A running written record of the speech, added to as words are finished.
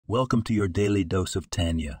Welcome to your daily dose of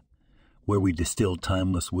Tanya, where we distill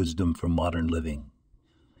timeless wisdom for modern living.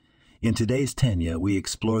 In today's Tanya, we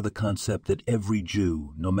explore the concept that every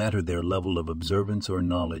Jew, no matter their level of observance or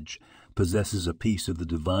knowledge, possesses a piece of the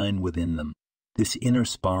divine within them. This inner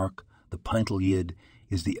spark, the Pintal Yid,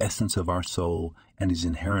 is the essence of our soul and is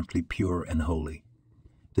inherently pure and holy.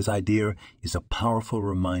 This idea is a powerful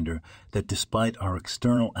reminder that despite our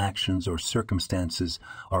external actions or circumstances,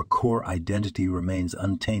 our core identity remains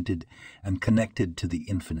untainted and connected to the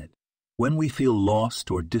infinite. When we feel lost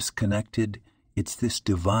or disconnected, it's this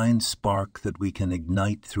divine spark that we can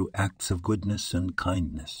ignite through acts of goodness and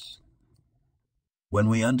kindness. When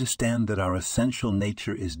we understand that our essential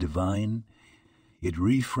nature is divine, it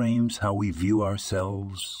reframes how we view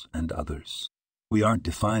ourselves and others. We aren't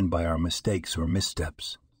defined by our mistakes or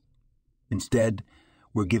missteps. Instead,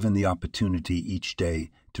 we're given the opportunity each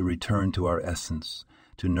day to return to our essence,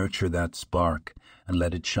 to nurture that spark and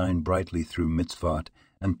let it shine brightly through mitzvot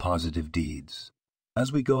and positive deeds.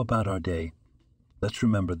 As we go about our day, let's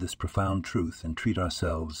remember this profound truth and treat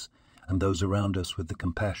ourselves and those around us with the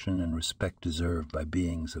compassion and respect deserved by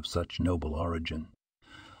beings of such noble origin.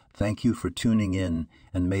 Thank you for tuning in,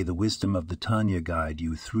 and may the wisdom of the Tanya guide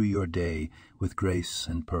you through your day with grace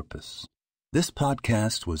and purpose. This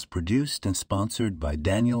podcast was produced and sponsored by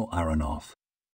Daniel Aronoff.